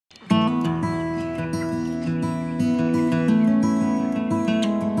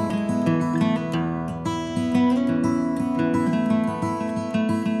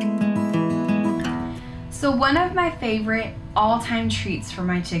So one of my favorite all-time treats for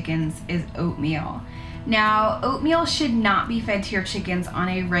my chickens is oatmeal. Now, oatmeal should not be fed to your chickens on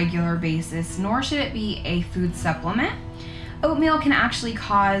a regular basis, nor should it be a food supplement. Oatmeal can actually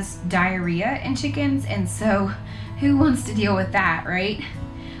cause diarrhea in chickens, and so who wants to deal with that, right?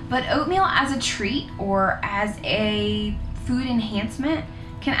 But oatmeal as a treat or as a food enhancement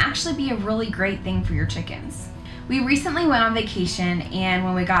can actually be a really great thing for your chickens. We recently went on vacation, and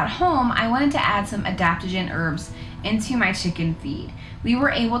when we got home, I wanted to add some adaptogen herbs into my chicken feed. We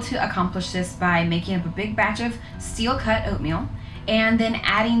were able to accomplish this by making up a big batch of steel cut oatmeal and then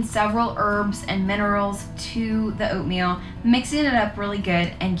adding several herbs and minerals to the oatmeal, mixing it up really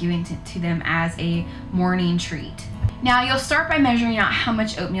good and giving it to them as a morning treat. Now, you'll start by measuring out how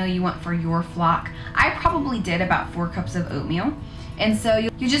much oatmeal you want for your flock. I probably did about 4 cups of oatmeal. And so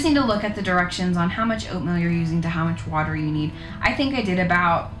you just need to look at the directions on how much oatmeal you're using to how much water you need. I think I did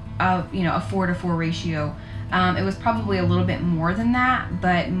about a 4-to-4 ratio. It was probably a little bit more than that,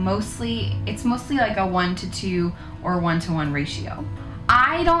 but it's mostly like a 1-to-2 or 1-to-1 ratio.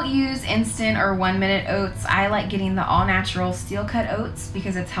 I don't use instant or 1-minute oats. I like getting the all-natural steel cut oats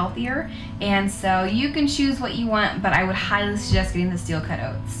because it's healthier, and so you can choose what you want, but I would highly suggest getting the steel cut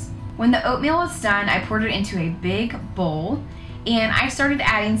oats. When the oatmeal was done, I poured it into a big bowl, and I started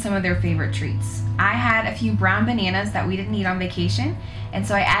adding some of their favorite treats. I had a few brown bananas that we didn't eat on vacation, and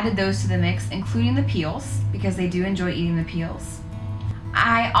so I added those to the mix, including the peels, because they do enjoy eating the peels.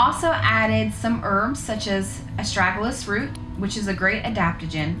 I also added some herbs such as astragalus root, which is a great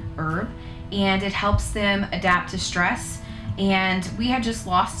adaptogen herb, and it helps them adapt to stress. And we had just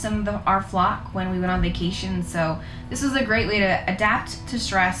lost some of our flock when we went on vacation, so this was a great way to adapt to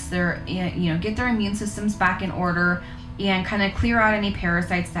stress, get their immune systems back in order, and kind of clear out any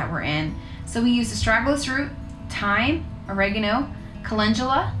parasites that were in. So we used astragalus root, thyme, oregano,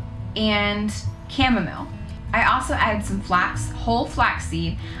 calendula, and chamomile. I also added some whole flax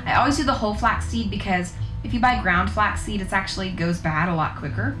seed. I always do the whole flax seed because if you buy ground flax seed, it actually goes bad a lot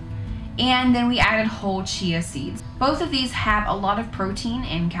quicker. And then we added whole chia seeds. Both of these have a lot of protein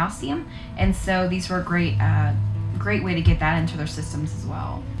and calcium, and so these were a great way to get that into their systems as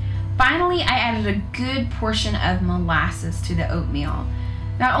well. Finally, I added a good portion of molasses to the oatmeal.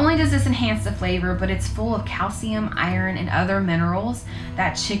 Not only does this enhance the flavor, but it's full of calcium, iron, and other minerals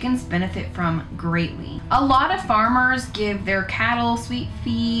that chickens benefit from greatly. A lot of farmers give their cattle sweet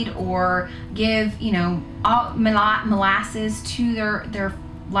feed or give, molasses to their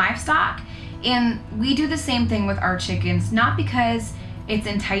livestock, and we do the same thing with our chickens, not because it's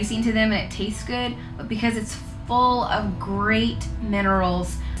enticing to them and it tastes good, but because it's full of great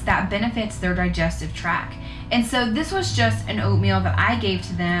minerals that benefits their digestive tract. And so this was just an oatmeal that I gave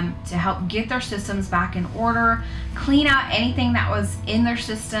to them to help get their systems back in order, clean out anything that was in their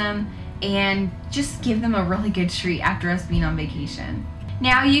system, and just give them a really good treat after us being on vacation.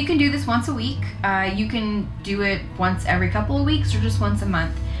 Now, you can do this once a week. You can do it once every couple of weeks or just once a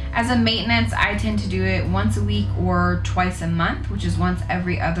month. As a maintenance, I tend to do it once a week or twice a month, which is once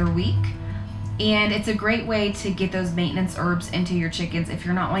every other week. And it's a great way to get those maintenance herbs into your chickens if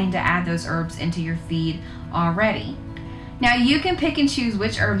you're not wanting to add those herbs into your feed already. Now, you can pick and choose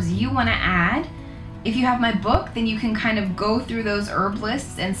which herbs you want to add. If you have my book, then you can kind of go through those herb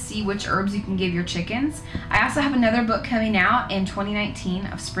lists and see which herbs you can give your chickens. I also have another book coming out in 2019,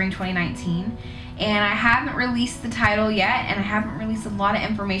 of spring 2019, and I haven't released the title yet, and I haven't released a lot of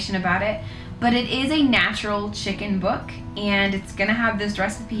information about it, but it is a natural chicken book, and it's gonna have this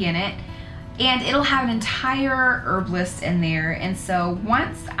recipe in it, and it'll have an entire herb list in there. And so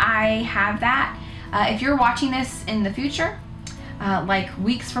once I have that, if you're watching this in the future, like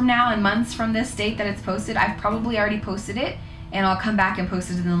weeks from now and months from this date that it's posted, I've probably already posted it, and I'll come back and post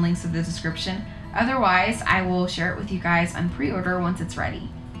it in the links of the description. Otherwise, I will share it with you guys on pre-order once it's ready.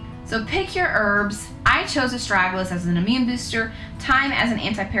 So pick your herbs. I chose astragalus as an immune booster, thyme as an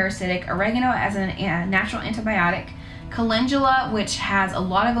antiparasitic, oregano as a natural antibiotic, calendula, which has a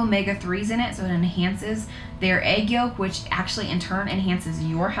lot of omega-3s in it, so it enhances their egg yolk, which actually in turn enhances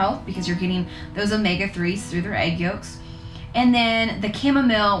your health because you're getting those omega-3s through their egg yolks. And then the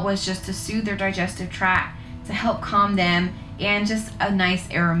chamomile was just to soothe their digestive tract, to help calm them, and just a nice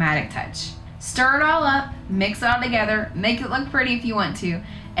aromatic touch. Stir it all up, mix it all together, make it look pretty if you want to,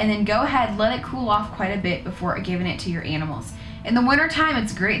 and then go ahead, let it cool off quite a bit before giving it to your animals. In the wintertime,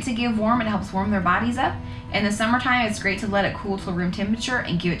 it's great to give warm. It helps warm their bodies up. In the summertime, it's great to let it cool to room temperature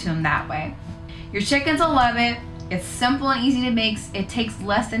and give it to them that way. Your chickens will love it. It's simple and easy to make. It takes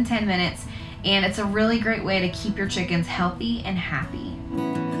less than 10 minutes, and it's a really great way to keep your chickens healthy and happy.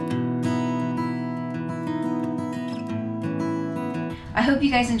 I hope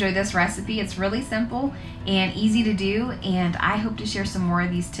you guys enjoyed this recipe. It's really simple and easy to do, and I hope to share some more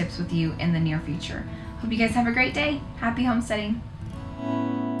of these tips with you in the near future. Hope you guys have a great day. Happy homesteading.